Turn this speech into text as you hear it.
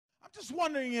just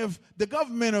wondering if the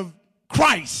government of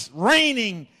Christ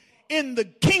reigning in the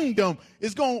kingdom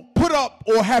is going to put up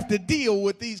or have to deal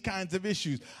with these kinds of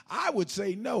issues. I would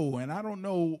say no, and I don't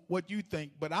know what you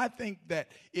think, but I think that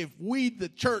if we, the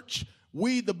church,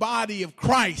 we, the body of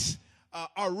Christ,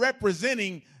 are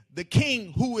representing the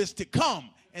king who is to come,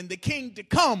 and the king to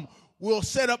come will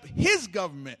set up his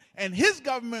government, and his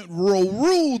government will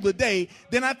rule the day,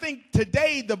 then I think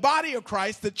today the body of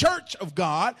Christ, the church of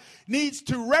God, needs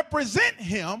to represent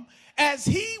him as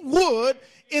he would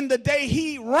in the day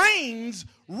he reigns,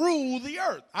 rule the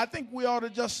earth. I think we ought to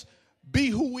just be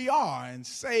who we are and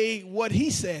say what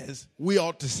he says we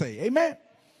ought to say. Amen.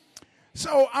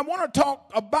 So I want to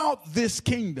talk about this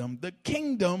kingdom, the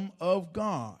kingdom of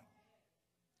God.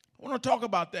 I want to talk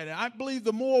about that. And I believe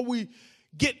the more we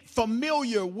get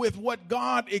familiar with what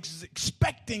God is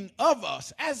expecting of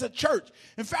us as a church.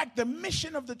 In fact, the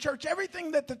mission of the church,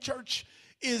 everything that the church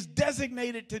is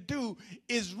designated to do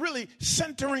is really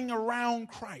centering around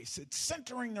Christ. It's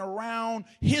centering around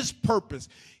his purpose.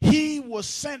 He was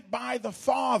sent by the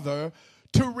Father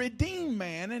to redeem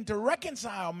man and to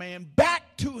reconcile man back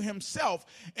to himself.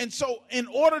 And so in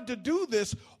order to do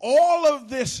this, all of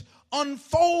this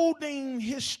unfolding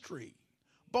history,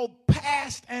 both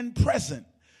past and present,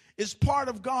 is part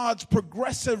of God's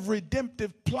progressive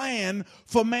redemptive plan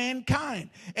for mankind.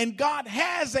 And God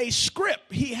has a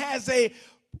script. He has a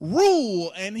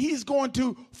rule, and he's going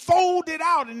to fold it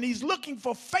out, and he's looking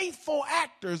for faithful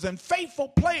actors and faithful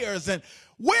players. And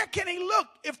where can he look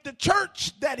if the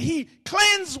church that he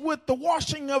cleansed with the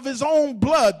washing of his own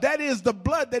blood, that is the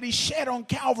blood that he shed on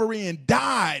Calvary and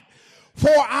died for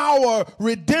our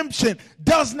redemption,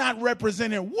 does not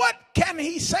represent him? What can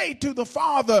he say to the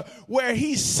Father where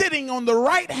he's sitting on the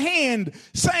right hand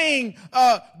saying,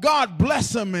 God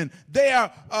bless him, and they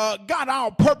got our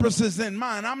purposes in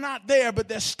mind? I'm not there, but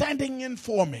they're standing in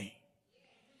for me.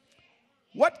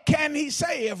 What can he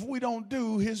say if we don't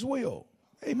do his will?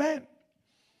 Amen.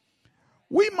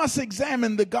 We must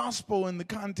examine the gospel in the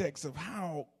context of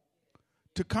how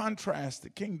to contrast the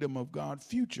kingdom of God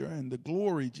future and the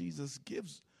glory Jesus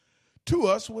gives to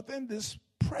us within this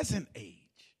present age.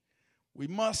 We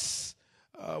must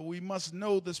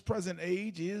know this present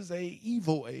age is a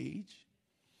evil age.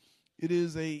 It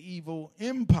is a evil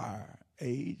empire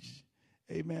age.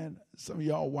 Amen. Some of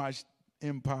y'all watched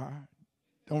Empire.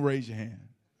 Don't raise your hand.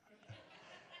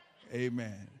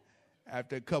 Amen.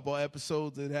 After a couple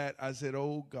episodes of that, I said,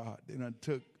 oh God, then I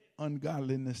took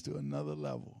ungodliness to another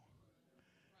level.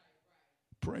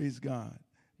 Praise God.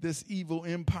 This evil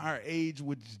empire age,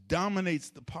 which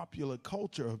dominates the popular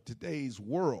culture of today's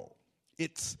world,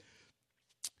 it's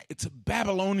a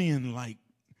Babylonian-like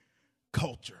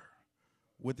culture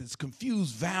with its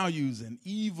confused values and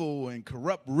evil and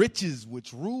corrupt riches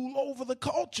which rule over the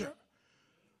culture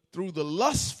through the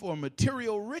lust for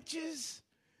material riches,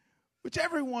 which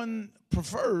everyone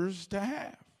prefers to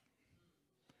have.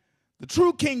 The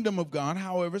true kingdom of God,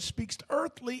 however, speaks to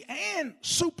earthly and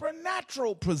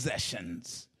supernatural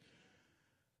possessions,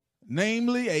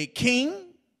 namely a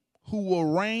king who will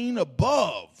reign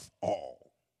above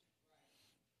all,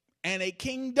 and a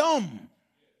kingdom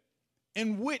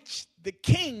in which the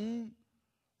king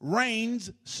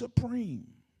reigns supreme,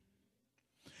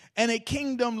 and a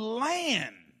kingdom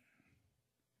land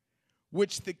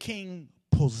which the king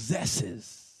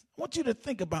possesses. I want you to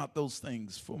think about those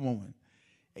things for a moment.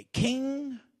 A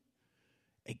king,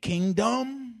 a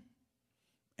kingdom,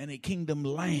 and a kingdom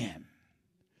land.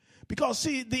 Because,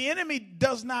 see, the enemy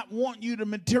does not want you to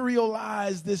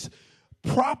materialize this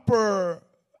proper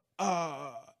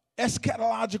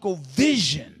eschatological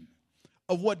vision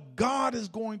of what God is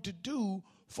going to do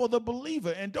for the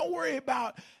believer. And don't worry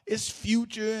about its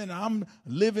future and I'm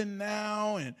living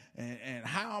now and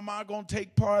how am I going to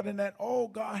take part in that. Oh,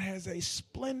 God has a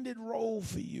splendid role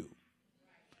for you.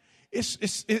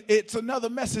 It's another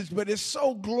message, but it's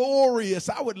so glorious.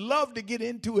 I would love to get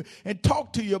into it and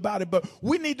talk to you about it, but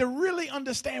we need to really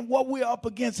understand what we're up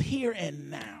against here and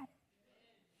now.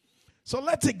 So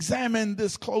let's examine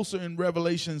this closer in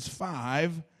Revelations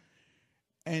 5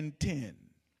 and 10.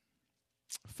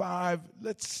 5,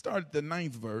 let's start at the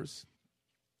 9th verse.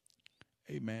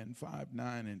 Amen. 5,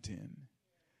 9, and 10.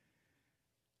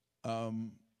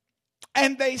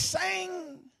 And they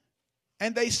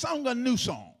sung a new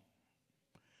song,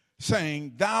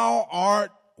 saying, Thou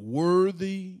art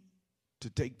worthy to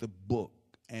take the book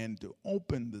and to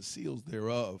open the seals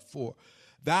thereof, for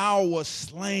thou wast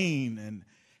slain and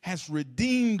hast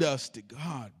redeemed us to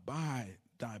God by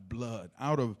thy blood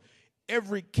out of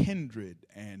every kindred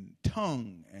and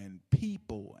tongue and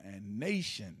people and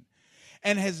nation,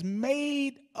 and has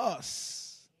made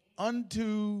us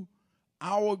unto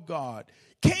our God,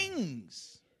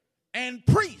 kings and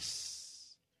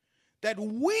priests, that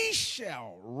we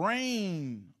shall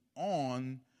reign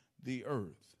on the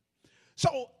earth.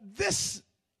 So this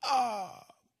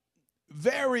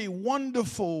very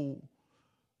wonderful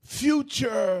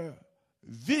future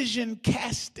vision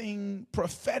casting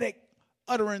prophetic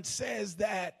utterance says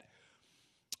that,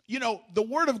 you know, the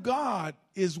word of God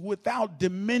is without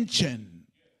dimension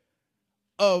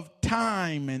of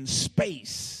time and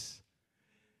space.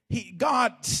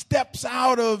 God steps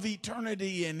out of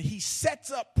eternity and he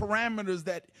sets up parameters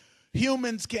that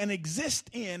humans can exist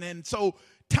in. And so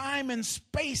time and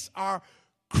space are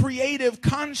creative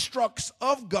constructs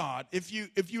of God. If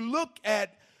you look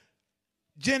at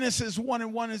Genesis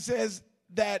 1:1, it says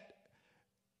that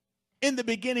in the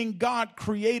beginning God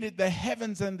created the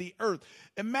heavens and the earth.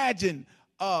 Imagine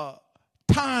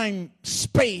time,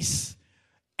 space,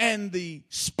 and the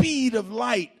speed of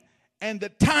light and the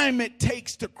time it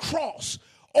takes to cross.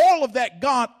 All of that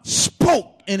God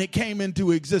spoke and it came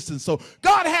into existence. So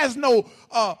God has no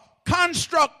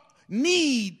construct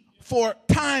need for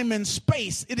time and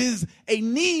space. It is a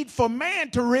need for man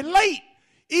to relate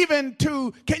even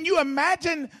to, can you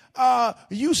imagine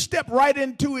you step right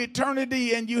into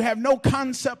eternity and you have no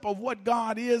concept of what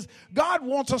God is? God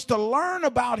wants us to learn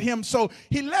about him, so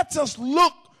he lets us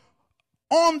look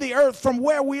on the earth from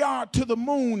where we are to the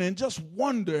moon and just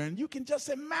wonder. And you can just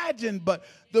imagine, but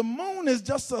the moon is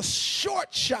just a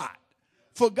short shot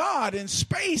for God. In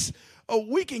space,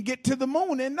 we can get to the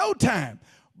moon in no time.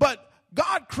 But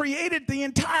God created the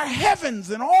entire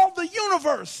heavens and all the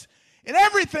universe and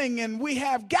everything, and we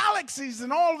have galaxies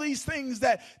and all these things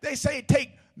that they say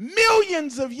take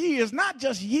millions of years, not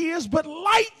just years, but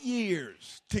light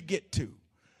years to get to.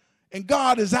 And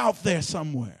God is out there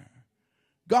somewhere.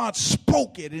 God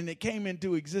spoke it and it came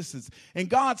into existence. And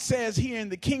God says here in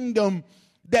the kingdom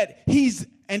that he's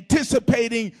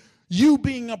anticipating you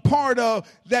being a part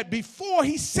of that before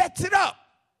he sets it up.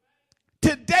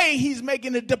 Today, he's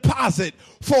making a deposit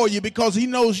for you because he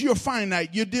knows you're finite.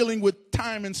 You're dealing with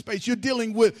time and space. You're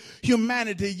dealing with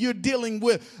humanity. You're dealing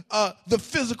with the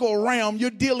physical realm. You're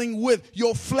dealing with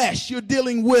your flesh. You're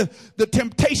dealing with the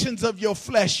temptations of your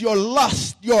flesh, your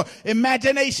lust, your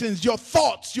imaginations, your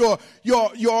thoughts, your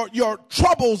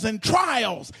troubles and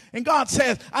trials. And God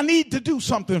says, I need to do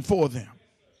something for them.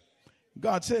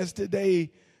 God says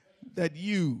today that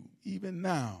you, even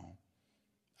now,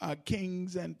 are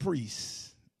kings and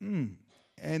priests,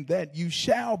 and that you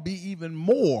shall be even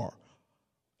more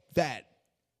that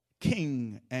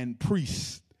king and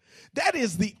priest. That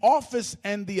is the office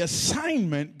and the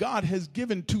assignment God has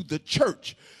given to the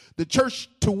church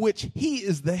to which he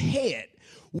is the head.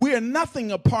 We are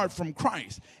nothing apart from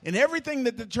Christ, and everything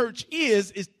that the church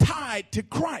is tied to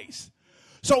Christ.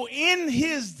 So in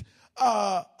his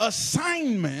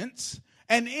assignments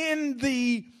and in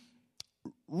the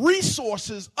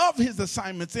resources of his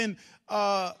assignments, in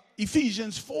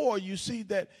Ephesians 4, you see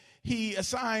that he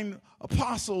assigned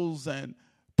apostles and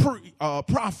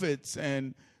prophets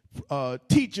and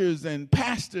teachers and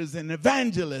pastors and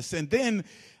evangelists. And then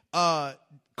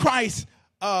Christ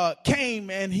came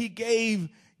and he gave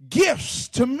gifts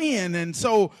to men. And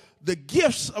so the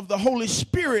gifts of the Holy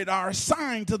Spirit are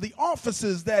assigned to the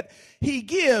offices that he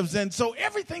gives. And so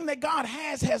everything that God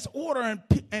has order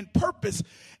and purpose.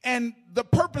 And the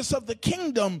purpose of the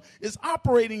kingdom is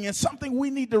operating in something we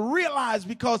need to realize,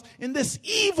 because in this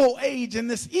evil age, in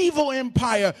this evil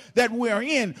empire that we're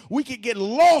in, we could get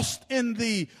lost in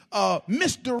the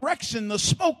misdirection, the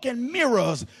smoke and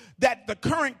mirrors that the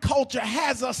current culture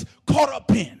has us caught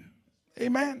up in.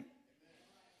 Amen.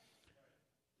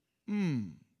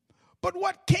 But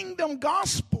what kingdom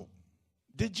gospel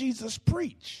did Jesus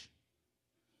preach?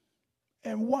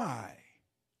 And why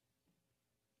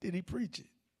did he preach it?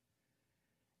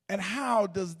 And how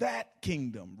does that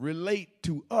kingdom relate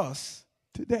to us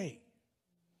today?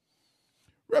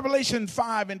 Revelation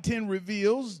 5:10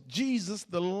 reveals Jesus,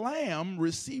 the Lamb,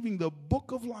 receiving the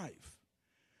book of life.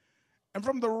 And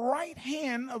from the right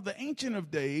hand of the Ancient of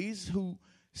Days, who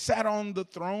sat on the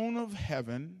throne of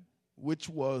heaven, which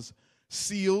was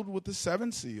sealed with the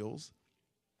 7 seals,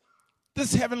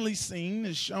 this heavenly scene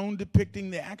is shown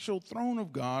depicting the actual throne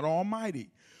of God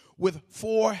Almighty, with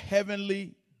 4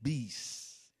 heavenly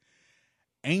beasts,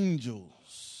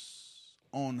 angels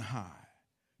on high,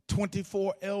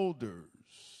 24 elders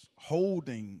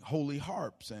holding holy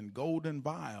harps and golden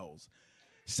vials,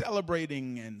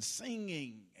 celebrating and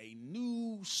singing a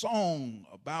new song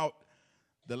about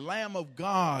the Lamb of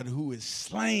God who is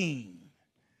slain,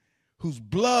 whose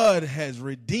blood has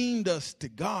redeemed us to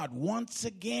God once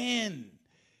again.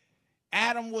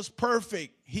 Adam was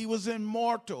perfect. He was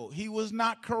immortal. He was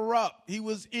not corrupt. He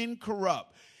was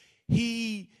incorrupt.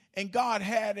 He and God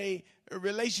had a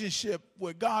relationship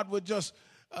where God would just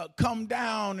come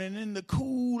down and in the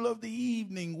cool of the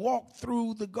evening walk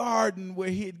through the garden where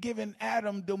he had given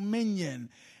Adam dominion.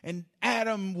 And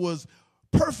Adam was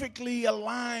perfectly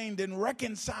aligned and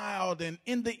reconciled and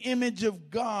in the image of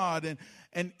God.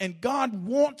 And God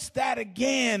wants that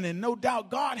again. And no doubt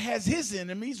God has his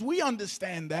enemies. We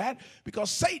understand that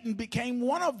because Satan became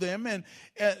one of them. And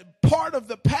part of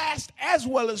the past as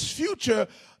well as future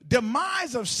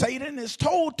demise of Satan is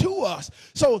told to us.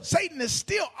 So Satan is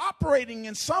still operating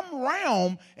in some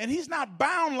realm, and he's not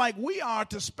bound like we are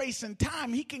to space and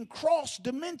time. He can cross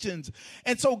dimensions.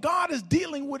 And so God is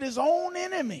dealing with his own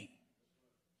enemy.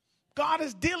 God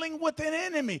is dealing with an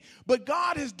enemy, but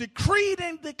God has decreed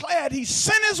and declared. He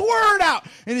sent his word out,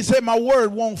 and he said, my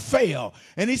word won't fail.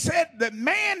 And he said that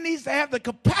man needs to have the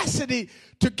capacity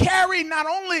to carry not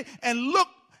only and look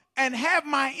and have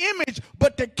my image,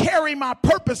 but to carry my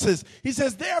purposes. He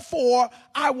says, therefore,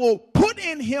 I will put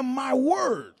in him my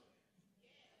word.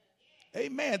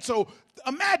 Amen. So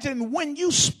imagine when you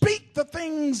speak the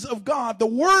things of God, the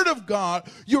word of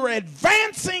God, you're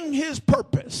advancing his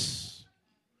purpose.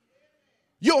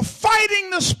 You're fighting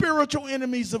the spiritual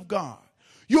enemies of God.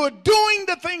 You're doing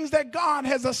the things that God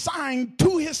has assigned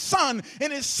to his son,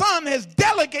 and his son has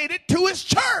delegated to his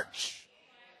church.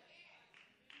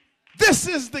 This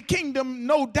is the kingdom,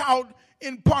 no doubt,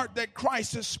 in part that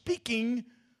Christ is speaking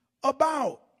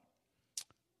about.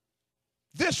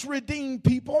 This redeemed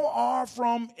people are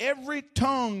from every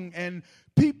tongue and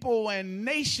people and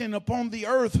nation upon the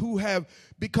earth who have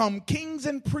become kings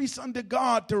and priests unto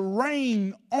God to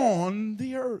reign on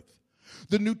the earth.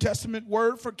 The New Testament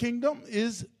word for kingdom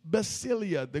is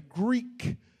basileia, the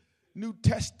Greek New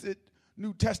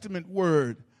Testament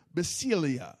word,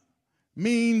 basileia,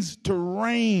 means to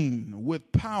reign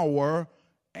with power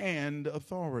and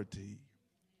authority.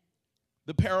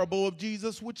 The parable of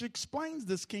Jesus, which explains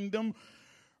this kingdom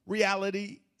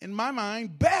reality, in my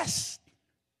mind, best.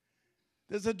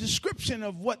 There's a description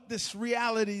of what this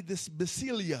reality, this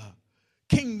basileia,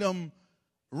 kingdom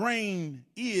reign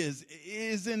is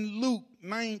in Luke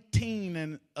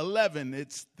 19:11.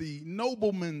 It's the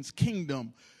nobleman's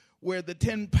kingdom where the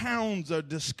 10 pounds are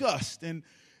discussed. And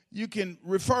you can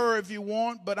refer if you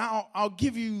want, but I'll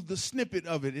give you the snippet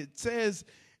of it. It says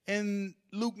in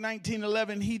Luke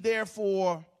 19:11, he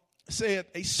therefore said,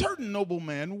 a certain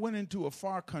nobleman went into a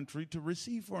far country to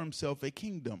receive for himself a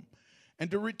kingdom and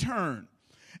to return.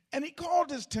 And he called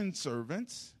his 10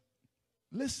 servants,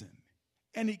 listen,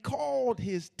 and he called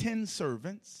his 10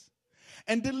 servants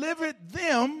and delivered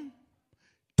them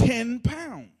 10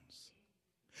 pounds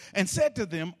and said to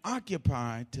them,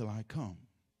 occupy till I come.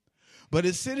 But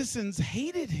his citizens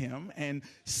hated him and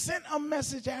sent a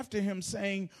message after him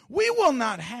saying, we will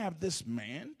not have this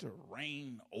man to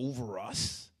reign over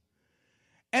us.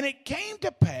 And it came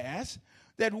to pass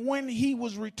that when he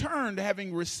was returned,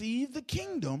 having received the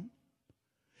kingdom,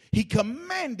 he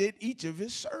commanded each of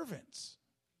his servants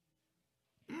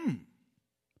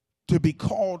to be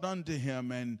called unto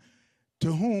him, and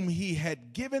to whom he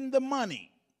had given the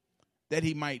money, that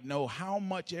he might know how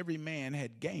much every man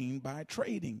had gained by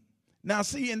trading. Now,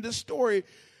 see, in this story,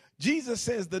 Jesus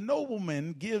says the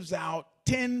nobleman gives out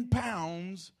 10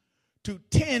 pounds to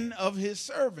 10 of his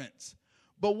servants.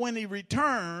 But when he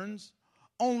returns,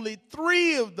 only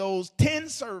 3 of those 10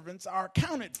 servants are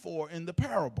accounted for in the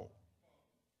parable.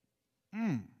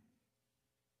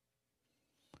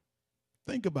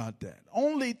 Think about that.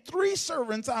 Only 3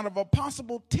 servants out of a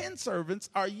possible 10 servants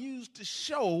are used to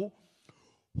show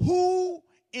who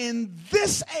in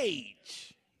this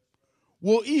age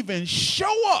will even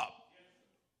show up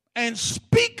and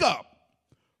speak up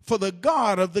for the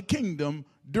God of the kingdom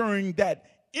during that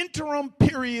interim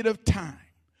period of time.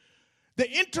 The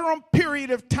interim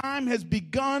period of time has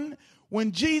begun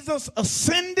when Jesus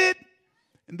ascended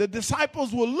and the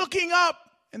disciples were looking up,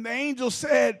 and the angel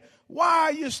said, why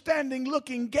are you standing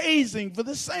looking, gazing? For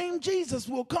the same Jesus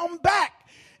will come back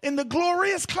in the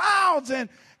glorious clouds, and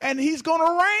he's going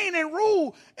to reign and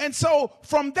rule. And so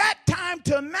from that time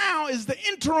till now is the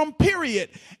interim period.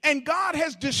 And God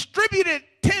has distributed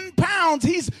 10 pounds.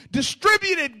 He's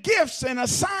distributed gifts and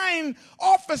assigned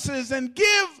offices and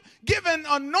given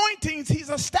anointings. He's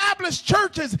established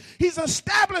churches. He's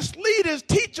established leaders,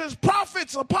 teachers,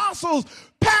 prophets, apostles,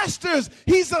 pastors.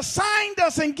 He's assigned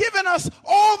us and given us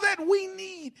all that we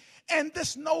need. And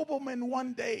this nobleman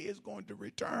one day is going to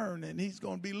return, and he's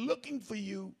going to be looking for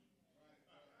you.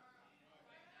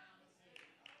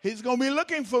 He's going to be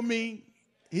looking for me.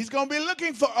 He's going to be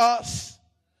looking for us.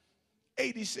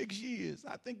 86 years.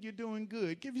 I think you're doing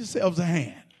good. Give yourselves a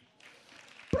hand.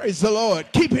 Praise the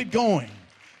Lord. Keep it going.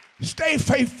 Stay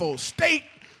faithful. Stay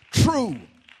true.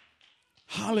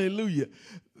 Hallelujah.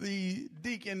 The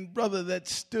deacon brother that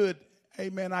stood,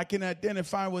 amen, I can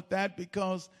identify with that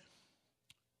because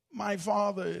my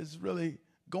father is really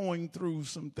going through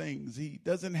some things. He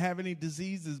doesn't have any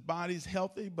disease. His body's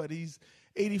healthy, but he's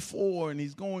 84 and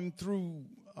he's going through,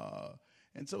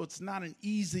 and so it's not an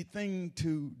easy thing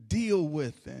to deal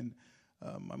with. And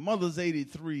my mother's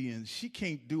 83 and she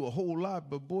can't do a whole lot,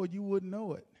 but boy, you wouldn't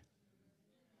know it.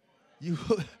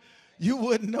 You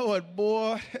wouldn't know it,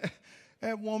 boy.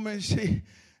 That woman, she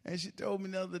told me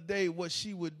the other day what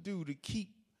she would do to keep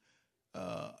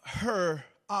her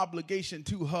obligation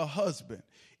to her husband.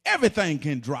 Everything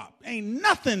can drop. Ain't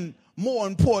nothing more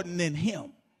important than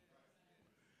him.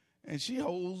 And she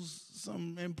holds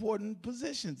some important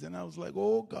positions. And I was like,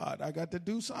 oh, God, I got to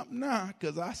do something now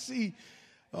because I see,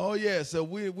 oh, yeah, so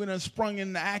we done sprung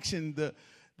into action.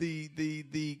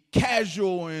 The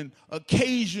casual and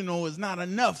occasional is not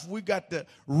enough. We got to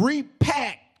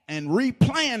repack and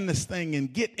replan this thing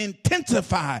and get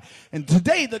intensified. And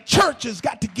today the church has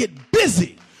got to get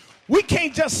busy. We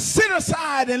can't just sit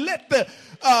aside and let the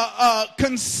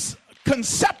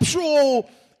conceptual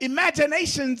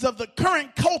imaginations of the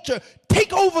current culture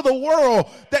take over the world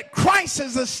that Christ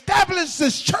has established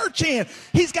this church in.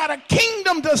 He's got a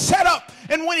kingdom to set up.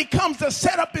 And when he comes to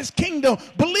set up his kingdom,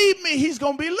 believe me, he's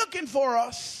going to be looking for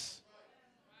us.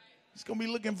 He's going to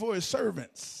be looking for his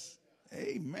servants.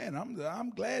 Amen. I'm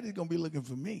glad he's going to be looking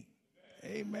for me.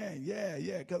 Amen.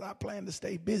 Yeah, because I plan to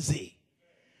stay busy.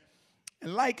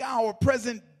 And like our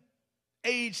present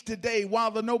age today,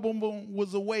 while the nobleman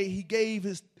was away, he gave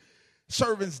his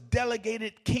servants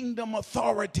delegated kingdom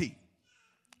authority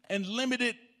and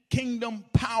limited kingdom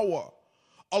power,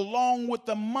 along with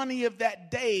the money of that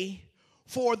day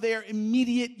for their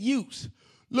immediate use.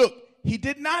 Look, he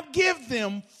did not give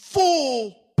them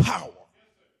full power,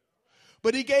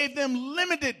 but he gave them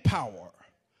limited power.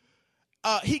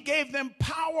 He gave them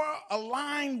power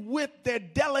aligned with their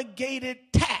delegated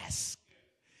task.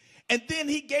 And then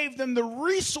he gave them the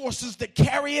resources to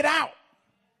carry it out.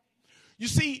 You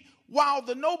see, while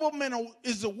the nobleman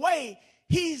is away,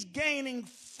 he's gaining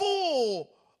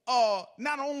full,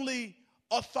 not only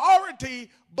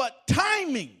authority, but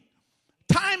timing.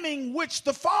 Timing which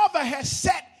the Father has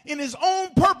set in his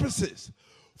own purposes,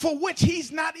 for which he's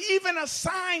not even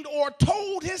assigned or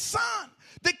told his son.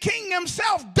 The king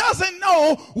himself doesn't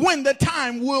know when the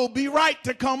time will be right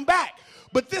to come back.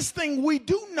 But this thing we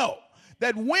do know,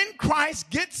 that when Christ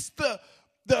gets the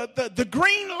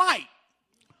green light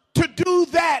to do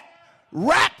that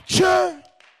rapture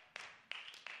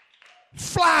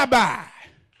flyby,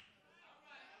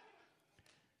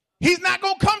 he's not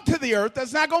going to come to the earth.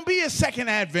 That's not going to be his second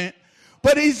advent.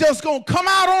 But he's just going to come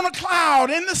out on a cloud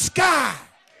in the sky.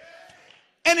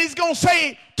 And he's going to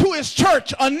say to his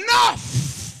church,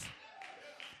 enough.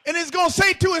 And he's going to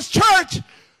say to his church,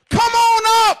 come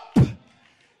on up.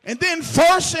 And then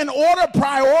first in order,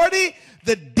 priority,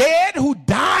 the dead who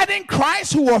died in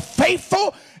Christ, who were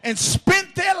faithful and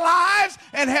spent their lives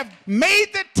and have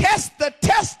made the test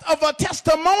of a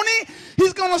testimony.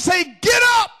 He's going to say, get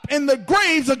up, and the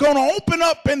graves are going to open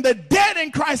up, and the dead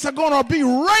in Christ are going to be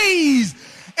raised,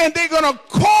 and they're going to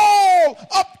call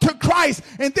up to Christ.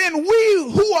 And then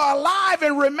we who are alive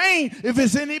and remain, if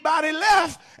there's anybody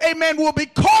left, amen, will be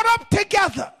caught up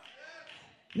together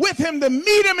with him to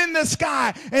meet him in the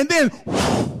sky. And then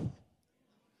whoosh,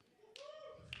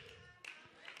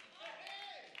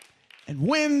 and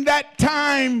when that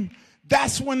time,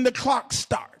 that's when the clock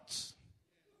starts.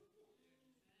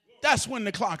 That's when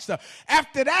the clock starts.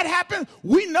 After that happens,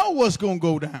 we know what's going to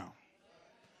go down.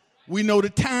 We know the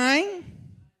time.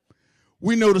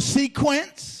 We know the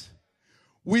sequence.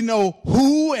 We know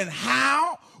who and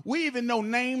how. We even know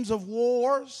names of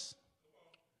wars.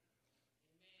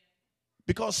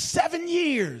 Because 7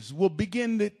 years will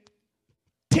begin to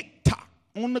tick-tock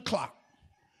on the clock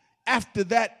after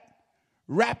that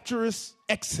rapturous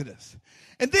exodus.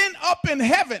 And then up in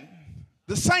heaven,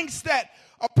 the saints that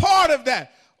are part of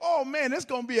that, oh man, there's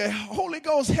going to be a Holy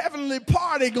Ghost heavenly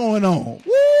party going on.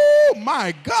 Woo,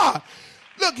 my God.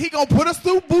 Look, he's going to put us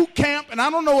through boot camp, and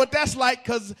I don't know what that's like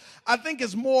because I think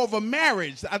it's more of a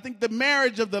marriage. I think the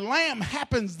marriage of the Lamb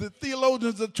happens. The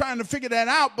theologians are trying to figure that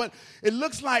out, but it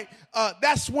looks like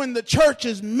that's when the church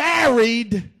is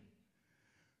married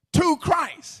to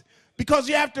Christ. Because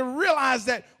you have to realize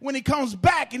that when he comes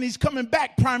back, and he's coming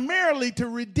back primarily to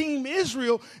redeem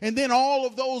Israel, and then all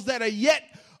of those that are yet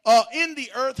in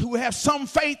the earth who have some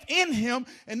faith in him,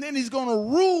 and then he's going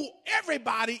to rule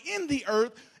everybody in the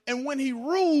earth. And when he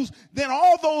rules, then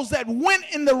all those that went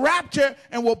in the rapture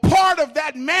and were part of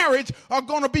that marriage are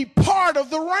going to be part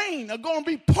of the reign, are going to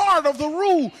be part of the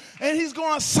rule. And he's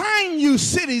going to assign you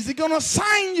cities. He's going to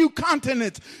assign you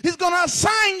continents. He's going to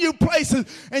assign you places.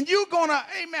 And you're going to,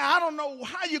 amen, I don't know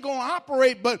how you're going to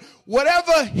operate, but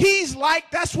whatever he's like,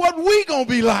 that's what we're going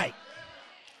to be like.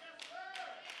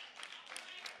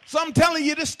 So I'm telling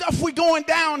you, this stuff we're going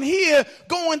down here,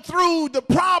 going through the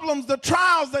problems, the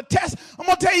trials, the tests, I'm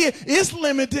going to tell you, it's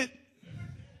limited.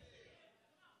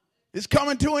 It's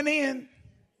coming to an end.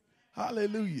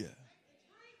 Hallelujah.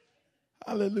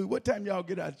 Hallelujah. What time y'all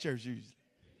get out of church usually?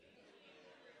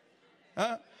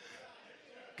 Huh?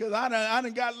 Because I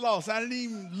done got lost. I didn't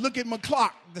even look at my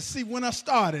clock to see when I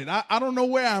started. I don't know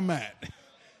where I'm at.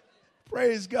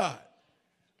 Praise God.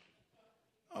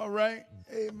 All right.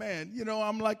 Amen. You know,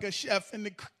 I'm like a chef in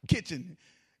the kitchen,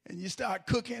 and you start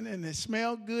cooking and it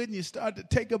smells good and you start to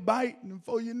take a bite, and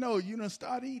before you know, you done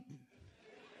start eating.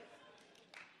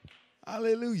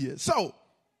 Hallelujah. So,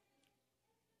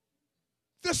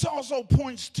 this also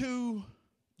points to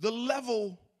the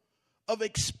level of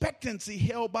expectancy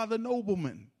held by the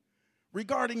nobleman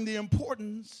regarding the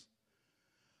importance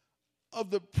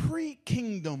of the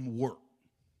pre-kingdom work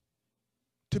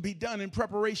to be done in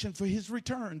preparation for his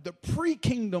return. The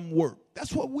pre-kingdom work.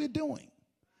 That's what we're doing.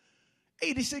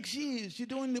 86 years, you're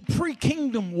doing the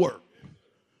pre-kingdom work.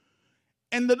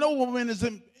 And the nobleman is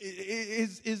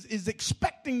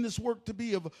expecting this work to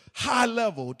be of a high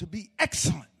level, to be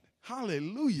excellent.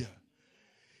 Hallelujah.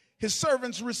 His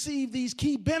servants receive these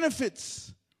key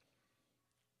benefits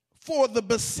for the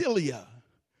basilia,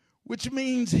 which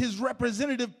means his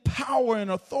representative power and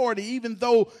authority, even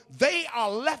though they are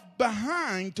left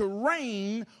behind to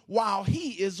reign while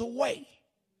he is away.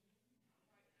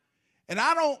 And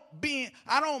I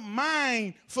don't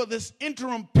mind for this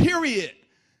interim period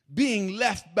being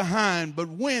left behind, but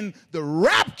when the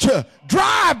rapture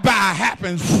drive-by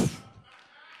happens,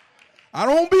 I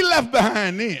don't want to be left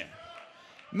behind then.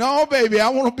 No, baby, I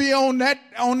want to be on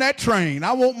that train.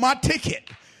 I want my ticket.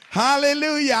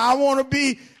 Hallelujah. I want to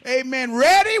be, amen,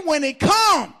 ready when it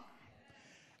comes.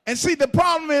 And see, the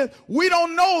problem is we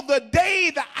don't know the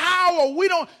day, the hour.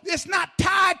 It's not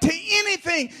tied to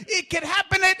anything. It can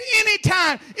happen at any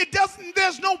time.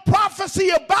 There's no prophecy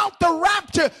about the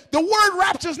rapture. The word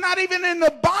rapture is not even in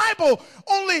the Bible.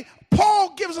 Only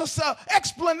Paul gives us an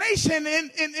explanation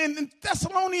in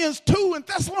Thessalonians 2 and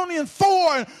Thessalonians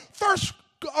 4 and 1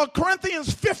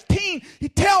 Corinthians 15. He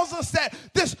tells us that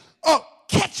this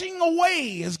catching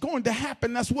away is going to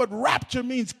happen. That's what rapture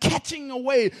means, catching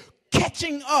away,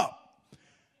 catching up.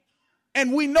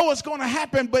 And we know it's going to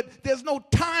happen, but there's no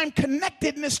time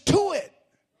connectedness to it.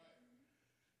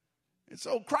 And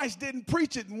so Christ didn't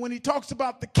preach it. And when he talks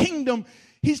about the kingdom,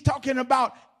 he's talking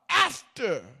about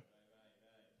after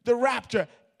the rapture,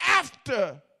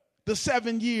 after the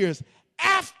 7 years,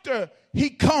 after he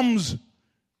comes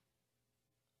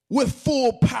with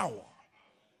full power.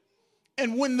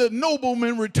 And when the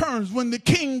nobleman returns, when the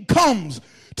king comes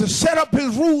to set up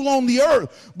his rule on the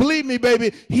earth, believe me,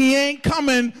 baby, he ain't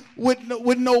coming with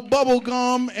no bubble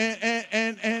gum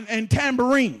and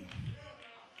tambourine.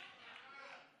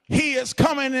 He is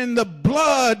coming in the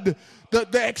blood,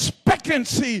 the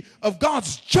expectancy of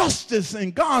God's justice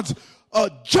and God's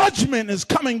judgment is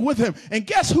coming with him. And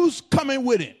guess who's coming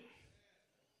with him?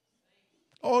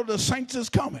 Oh, the saints is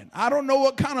coming. I don't know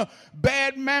what kind of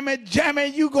bad mammy jammy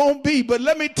you going to be, but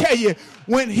let me tell you,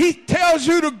 when he tells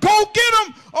you to go get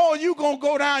them, oh, you going to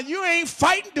go down. You ain't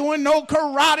fighting, doing no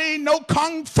karate, no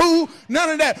kung fu, none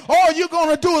of that. All you're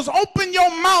going to do is open your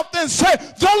mouth and say,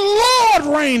 the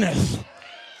Lord reigneth.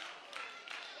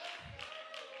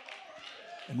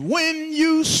 And when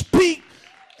you speak,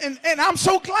 and I'm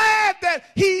so glad that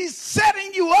he's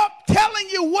setting you up, telling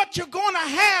you what you're going to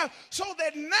have so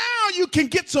that now you can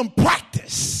get some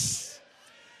practice.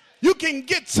 You can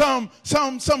get some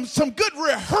good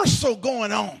rehearsal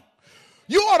going on.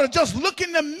 You ought to just look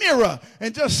in the mirror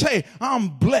and just say, I'm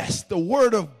blessed. The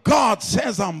word of God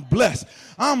says I'm blessed.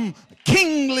 I'm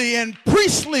kingly and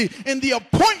priestly in the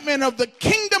appointment of the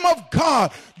kingdom of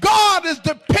God. God is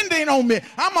depending on me.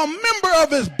 I'm a member of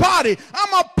his body.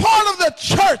 I'm a part of the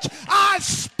church. I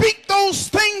speak those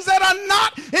things that are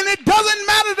not, and it doesn't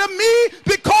matter to me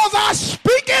because I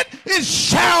speak it, it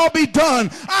shall be done.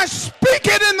 I speak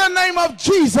it in the name of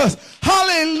Jesus.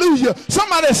 Hallelujah.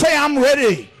 Somebody say, I'm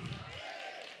ready.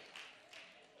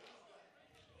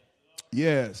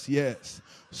 Yes, yes.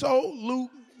 So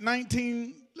Luke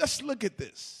 19, let's look at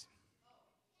this.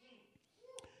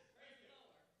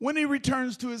 When he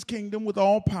returns to his kingdom with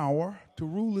all power to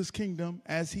rule his kingdom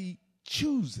as he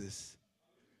chooses,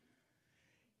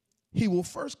 he will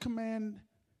first command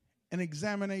an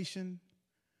examination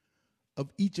of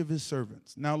each of his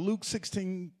servants. Now, Luke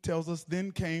 16 tells us,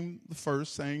 then came the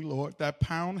first, saying, Lord, thy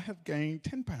pound hath gained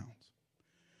 10 pounds.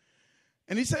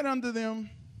 And he said unto them,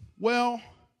 well,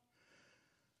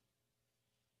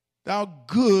 thou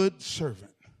good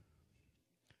servant,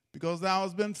 because thou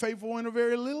hast been faithful in a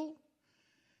very little,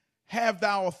 have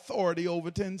thou authority over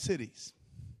 10 cities.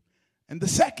 And the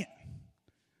second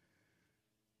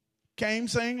came,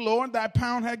 saying, Lord, thy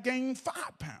pound hath gained 5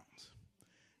 pounds.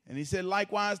 And he said,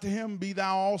 likewise to him, be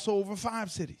thou also over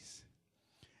 5 cities.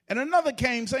 And another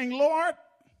came, saying, Lord,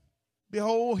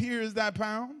 behold, here is thy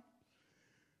pound,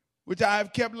 which I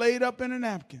have kept laid up in a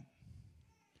napkin.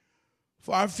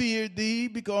 For I feared thee,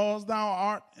 because thou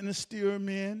art an austere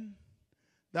man.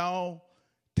 Thou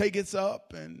takest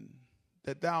up, and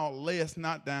that thou layest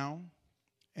not down,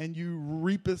 and you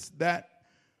reapest that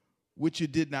which you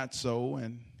did not sow.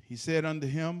 And he said unto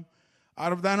him,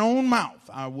 out of thine own mouth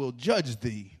I will judge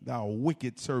thee, thou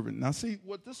wicked servant. Now see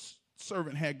what this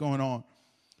servant had going on.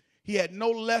 He had no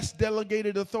less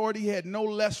delegated authority. He had no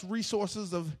less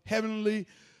resources of heavenly,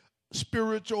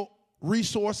 spiritual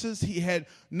resources. He had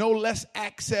no less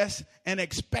access and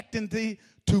expectancy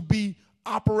to be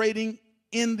operating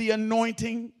in the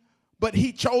anointing. But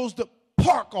he chose to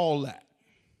park all that.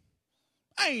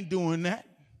 I ain't doing that.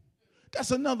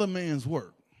 That's another man's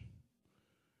work.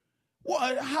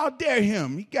 What? How dare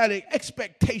him? He got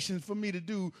expectations for me to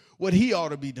do what he ought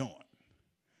to be doing.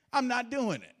 I'm not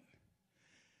doing it.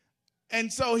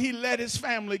 And so he let his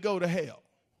family go to hell.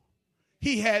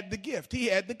 He had the gift. He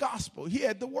had the gospel. He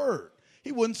had the word.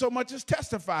 He wouldn't so much as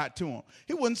testify to him.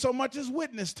 He wouldn't so much as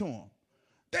witness to him.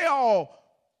 They all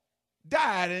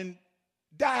died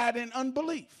in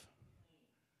unbelief.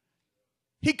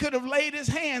 He could have laid his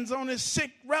hands on his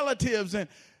sick relatives and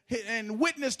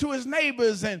witnessed to his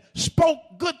neighbors and spoke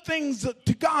good things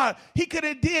to God. He could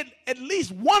have did at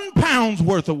least 1 pound's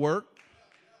worth of work.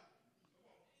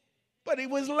 But he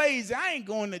was lazy. I ain't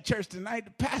going to church tonight.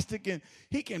 The pastor can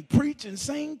preach and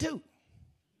sing too.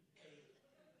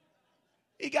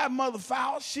 He got Mother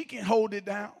Fowles. She can hold it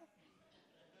down.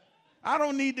 I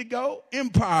don't need to go.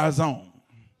 Empire's on.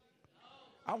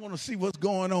 I want to see what's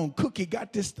going on. Cookie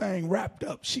got this thing wrapped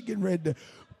up. She getting ready to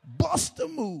bust a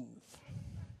move.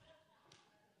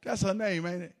 That's her name,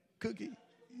 ain't it? Cookie?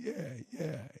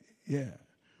 Yeah.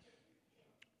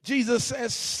 Jesus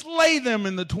says, slay them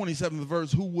in the 27th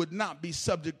verse who would not be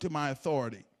subject to my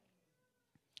authority.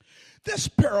 This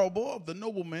parable of the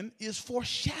nobleman is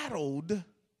foreshadowed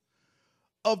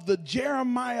of the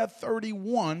Jeremiah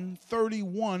 31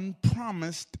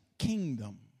 promised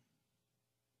kingdom.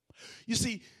 You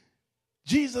see,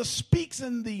 Jesus speaks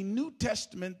in the New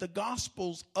Testament, the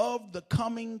Gospels, of the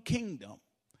coming kingdom.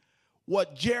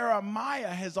 What Jeremiah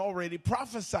has already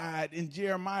prophesied in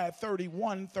Jeremiah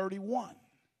 31.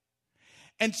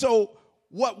 And so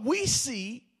what we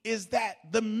see is that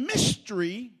the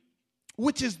mystery,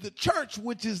 which is the church,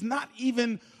 which is not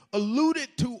even alluded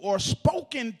to or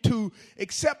spoken to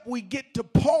except we get to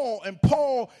Paul, and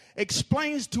Paul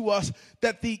explains to us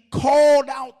that the called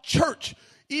out church,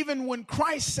 even when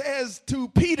Christ says to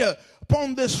Peter,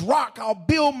 upon this rock I'll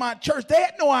build my church, they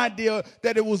had no idea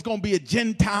that it was going to be a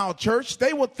Gentile church.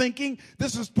 They were thinking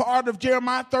this is part of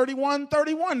Jeremiah 31.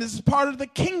 This is part of the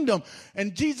kingdom.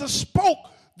 And Jesus spoke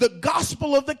the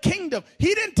gospel of the kingdom.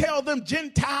 He didn't tell them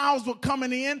Gentiles were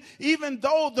coming in, even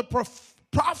though the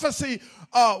prophecy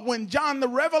when John the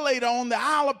Revelator on the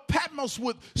Isle of Patmos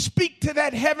would speak to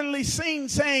that heavenly scene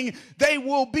saying they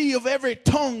will be of every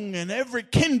tongue and every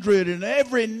kindred and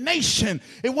every nation.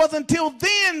 It wasn't until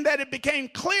then that it became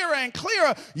clearer and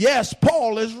clearer. Yes,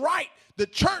 Paul is right. The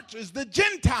church is the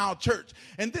Gentile church.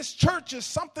 And this church is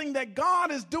something that God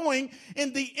is doing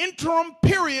in the interim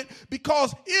period,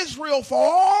 because Israel, for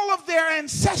all of their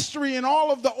ancestry and all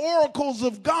of the oracles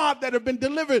of God that have been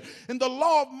delivered in the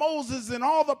law of Moses and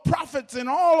all the prophets and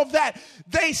all of that,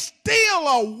 they still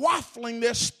are waffling.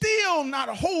 They're still not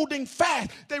holding fast.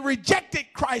 They rejected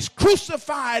Christ,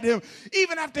 crucified him,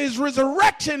 even after his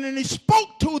resurrection, and he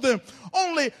spoke to them.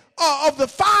 Only of the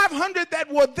 500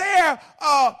 that were there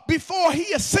before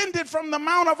he ascended from the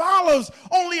Mount of Olives,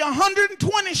 only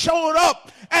 120 showed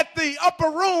up at the upper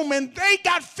room, and they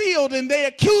got filled, and they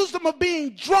accused him of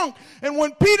being drunk. And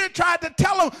when Peter tried to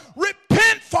tell him,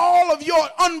 repent for all of your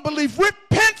unbelief,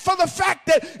 repent for the fact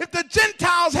that if the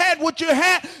Gentiles had what you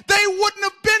had, they wouldn't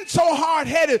have been so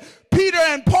hard-headed. Peter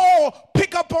and Paul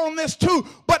pick up on this too,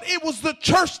 but it was the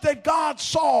church that God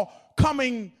saw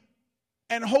coming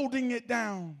and holding it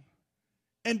down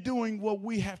and doing what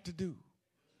we have to do.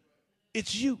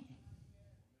 It's you.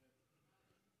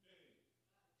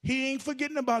 He ain't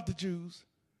forgetting about the Jews.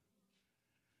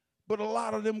 But a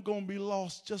lot of them going to be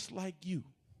lost just like you,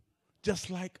 just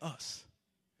like us.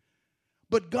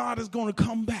 But God is going to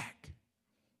come back.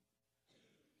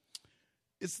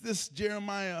 It's this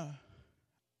Jeremiah.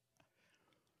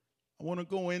 I want to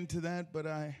go into that, but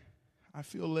I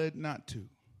feel led not to.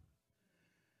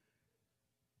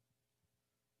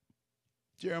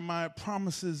 Jeremiah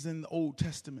promises in the Old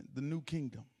Testament the new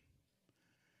kingdom.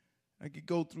 I could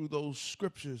go through those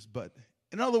scriptures, but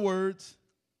in other words,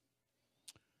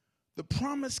 the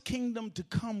promised kingdom to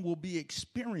come will be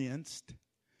experienced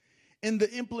in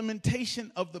the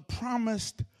implementation of the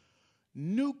promised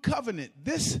new covenant.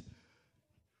 This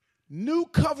new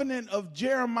covenant of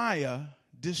Jeremiah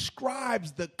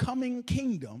describes the coming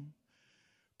kingdom.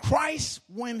 Christ,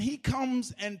 when he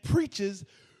comes and preaches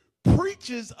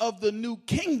of the new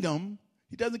kingdom.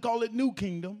 He doesn't call it new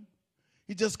kingdom.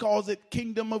 He just calls it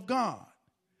kingdom of God.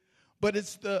 But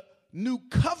it's the new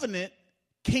covenant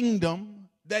kingdom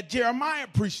that Jeremiah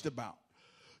preached about.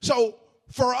 So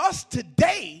for us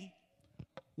today,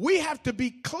 we have to be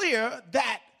clear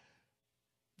that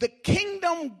the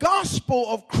kingdom gospel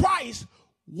of Christ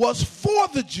was for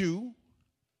the Jew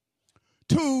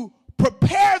to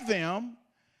prepare them,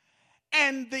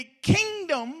 and the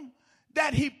kingdom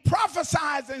that he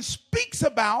prophesies and speaks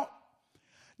about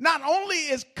not only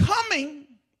is coming,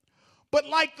 but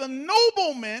like the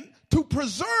nobleman, to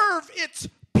preserve its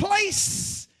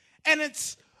place and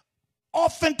its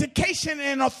authentication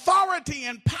and authority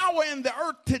and power in the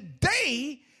earth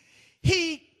today,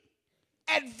 he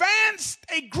advanced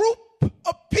a group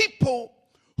of people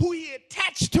who he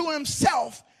attached to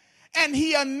himself, and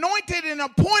he anointed and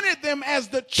appointed them as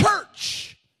the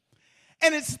church.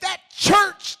 And it's that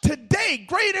church today,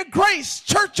 Greater Grace,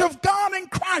 Church of God in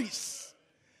Christ,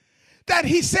 that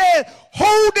he said,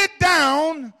 hold it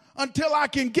down until I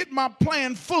can get my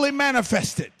plan fully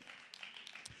manifested.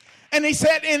 And he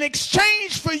said, in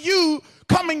exchange for you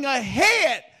coming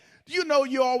ahead, you know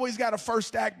you always got a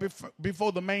first act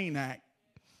before the main act.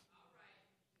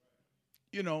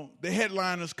 You know, the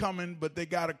headliner's coming, but they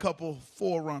got a couple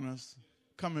forerunners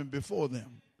coming before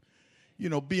them. You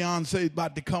know, Beyonce's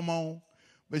about to come on,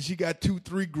 but she got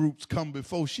 2-3 groups come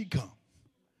before she come.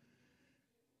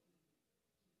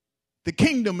 The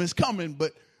kingdom is coming,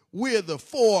 but we're the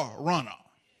forerunner.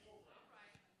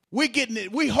 We're getting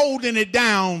it, we're holding it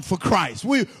down for Christ.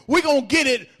 We're going to get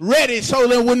it ready so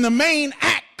that when the main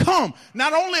act come,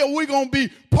 not only are we going to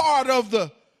be part of the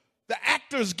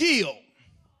Actors Guild,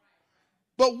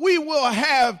 but we will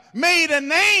have made a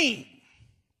name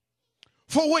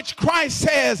for which Christ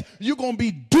says you're going to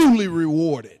be duly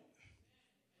rewarded.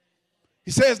 He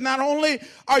says not only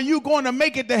are you going to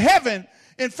make it to heaven,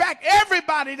 in fact,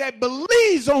 everybody that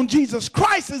believes on Jesus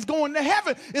Christ is going to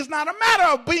heaven. It's not a matter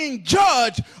of being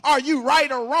judged, are you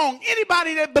right or wrong.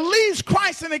 Anybody that believes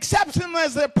Christ and accepts him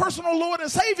as their personal Lord and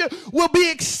Savior will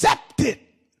be accepted.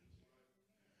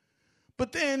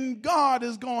 But then God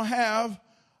is going to have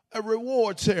a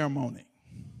reward ceremony.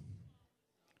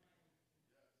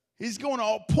 He's going to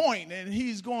appoint, and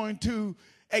he's going to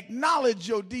acknowledge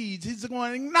your deeds. He's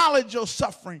going to acknowledge your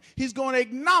suffering. He's going to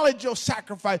acknowledge your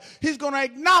sacrifice. He's going to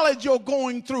acknowledge your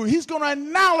going through. He's going to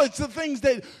acknowledge the things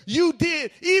that you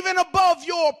did even above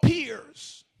your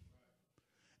peers.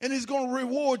 And he's going to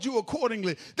reward you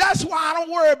accordingly. That's why I don't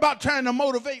worry about trying to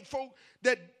motivate folk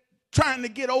that trying to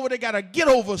get over. They got a get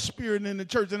over spirit in the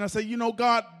church. And I say, you know,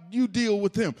 God, you deal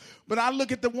with them. But I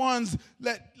look at the ones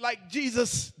that, like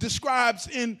Jesus describes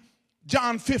in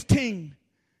John 15.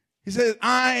 He says,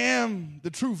 I am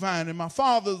the true vine, and my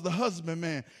Father is the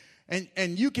husbandman.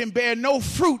 And you can bear no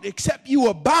fruit except you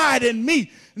abide in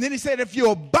me. And then he said, if you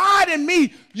abide in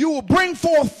me, you will bring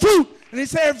forth fruit. And he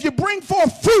said, if you bring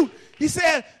forth fruit, he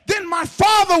said, then my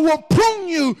Father will prune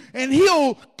you, and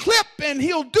he'll clip, and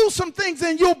he'll do some things,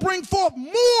 and you'll bring forth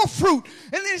more fruit.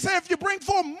 And then he said, if you bring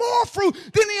forth more fruit,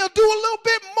 then he'll do a little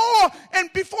bit more.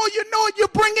 And before you know it, you're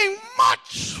bringing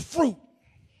much fruit.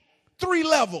 3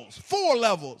 levels, 4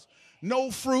 levels.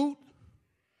 No fruit,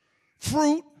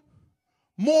 fruit,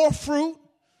 more fruit,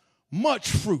 much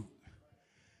fruit.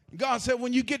 God said,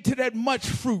 when you get to that much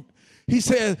fruit, he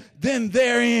said, then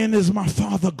therein is my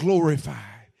Father glorified.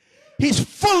 He's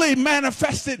fully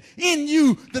manifested in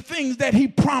you the things that he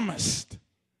promised.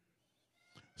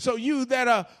 So you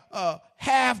that are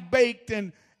half-baked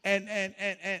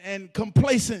and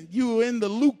complacent, you're in the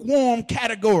lukewarm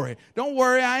category. Don't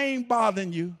worry, I ain't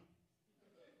bothering you.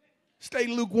 Stay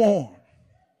lukewarm.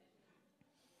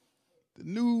 The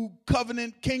new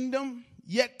covenant kingdom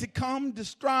yet to come,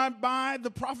 described by the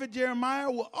prophet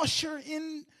Jeremiah, will usher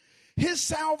in his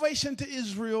salvation to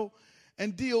Israel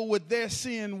and deal with their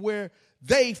sin, where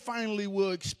they finally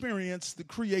will experience the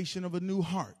creation of a new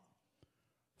heart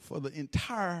for the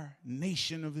entire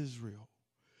nation of Israel,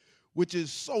 which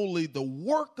is solely the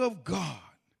work of God.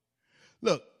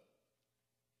 Look,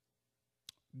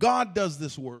 God does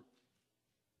this work.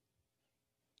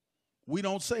 We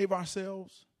don't save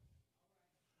ourselves.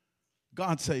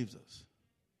 God saves us.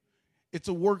 It's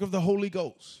a work of the Holy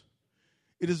Ghost.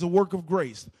 It is a work of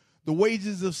grace. The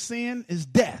wages of sin is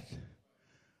death.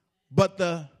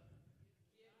 But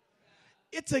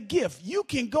it's a gift. You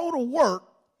can go to work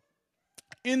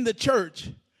in the church,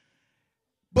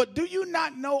 but do you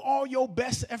not know all your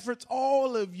best efforts,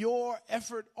 all of your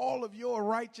effort, all of your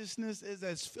righteousness is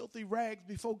as filthy rags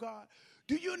before God?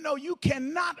 Do you know you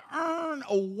cannot earn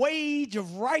a wage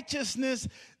of righteousness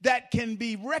that can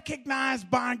be recognized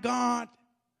by God?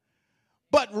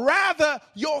 But rather,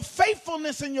 your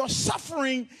faithfulness and your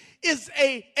suffering is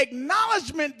an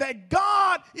acknowledgement that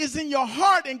God is in your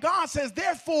heart. And God says,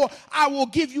 therefore, I will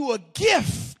give you a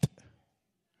gift.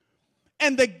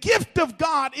 And the gift of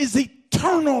God is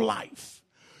eternal life.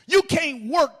 You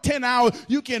can't work 10 hours.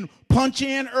 You can punch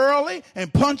in early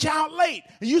and punch out late.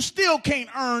 And you still can't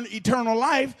earn eternal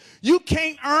life. You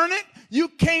can't earn it. You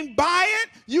can't buy it.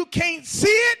 You can't see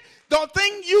it. The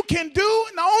thing you can do,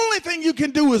 and the only thing you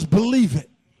can do is believe it.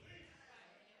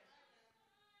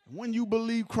 When you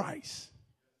believe Christ,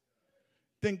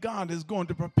 then God is going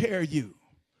to prepare you.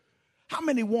 How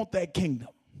many want that kingdom?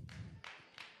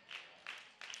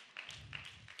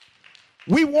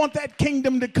 We want that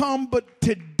kingdom to come, but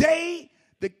today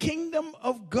the kingdom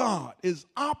of God is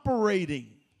operating,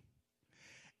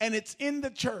 and it's in the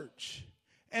church.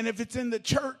 And if it's in the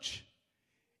church,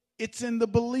 it's in the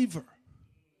believer.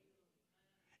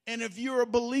 And if you're a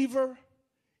believer,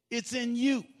 it's in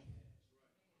you.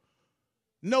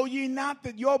 Know ye not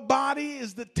that your body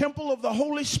is the temple of the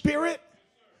Holy Spirit,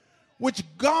 which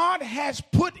God has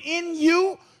put in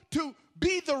you to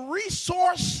be the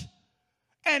resource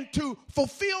and to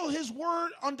fulfill his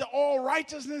word unto all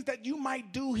righteousness, that you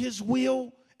might do his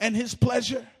will and his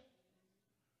pleasure?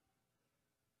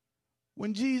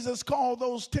 When Jesus called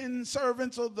those 10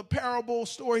 servants, of the parable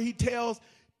story he tells,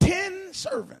 10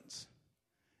 servants,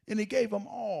 and he gave them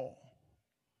all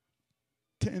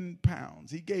 10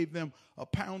 pounds. He gave them a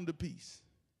pound apiece.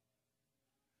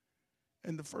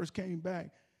 And the first came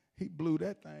back, he blew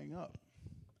that thing up.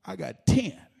 I got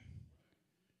 10.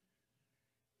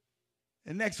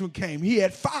 The next one came, he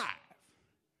had 5.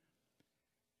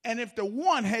 And if the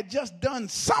one had just done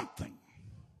something,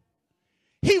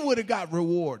 he would have got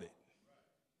rewarded.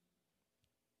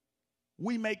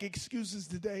 We make excuses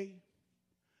today.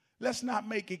 Let's not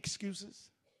make excuses.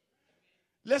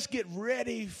 Let's get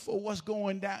ready for what's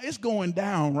going down. It's going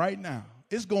down right now.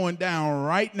 It's going down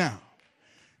right now.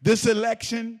 This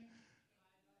election,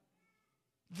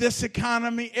 this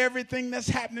economy, everything that's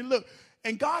happening. Look,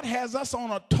 and God has us on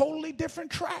a totally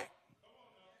different track.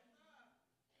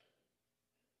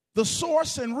 The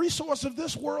source and resource of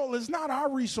this world is not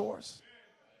our resource.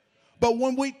 But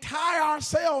when we tie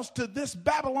ourselves to this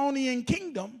Babylonian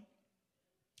kingdom,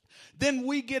 then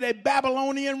we get a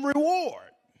Babylonian reward.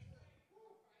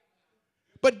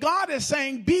 But God is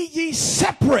saying, be ye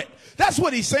separate. That's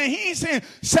what he's saying. He ain't saying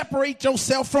separate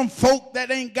yourself from folk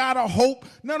that ain't got a hope.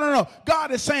 No.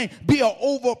 God is saying, be an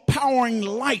overpowering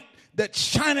light that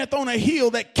shineth on a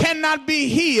hill that cannot be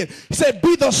hid. He said,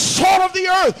 be the salt of the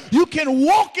earth. You can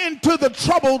walk into the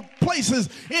troubled places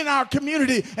in our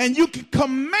community, and you can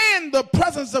command the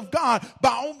presence of God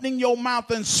by opening your mouth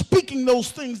and speaking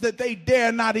those things that they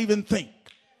dare not even think.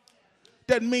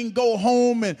 Doesn't mean go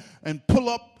home and pull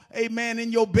up, amen,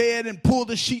 in your bed and pull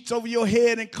the sheets over your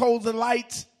head and close the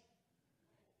lights.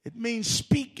 It means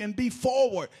speak and be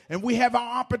forward. And we have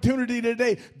our opportunity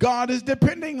today. God is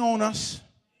depending on us.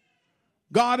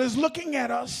 God is looking at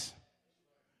us.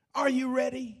 Are you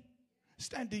ready?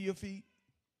 Stand to your feet.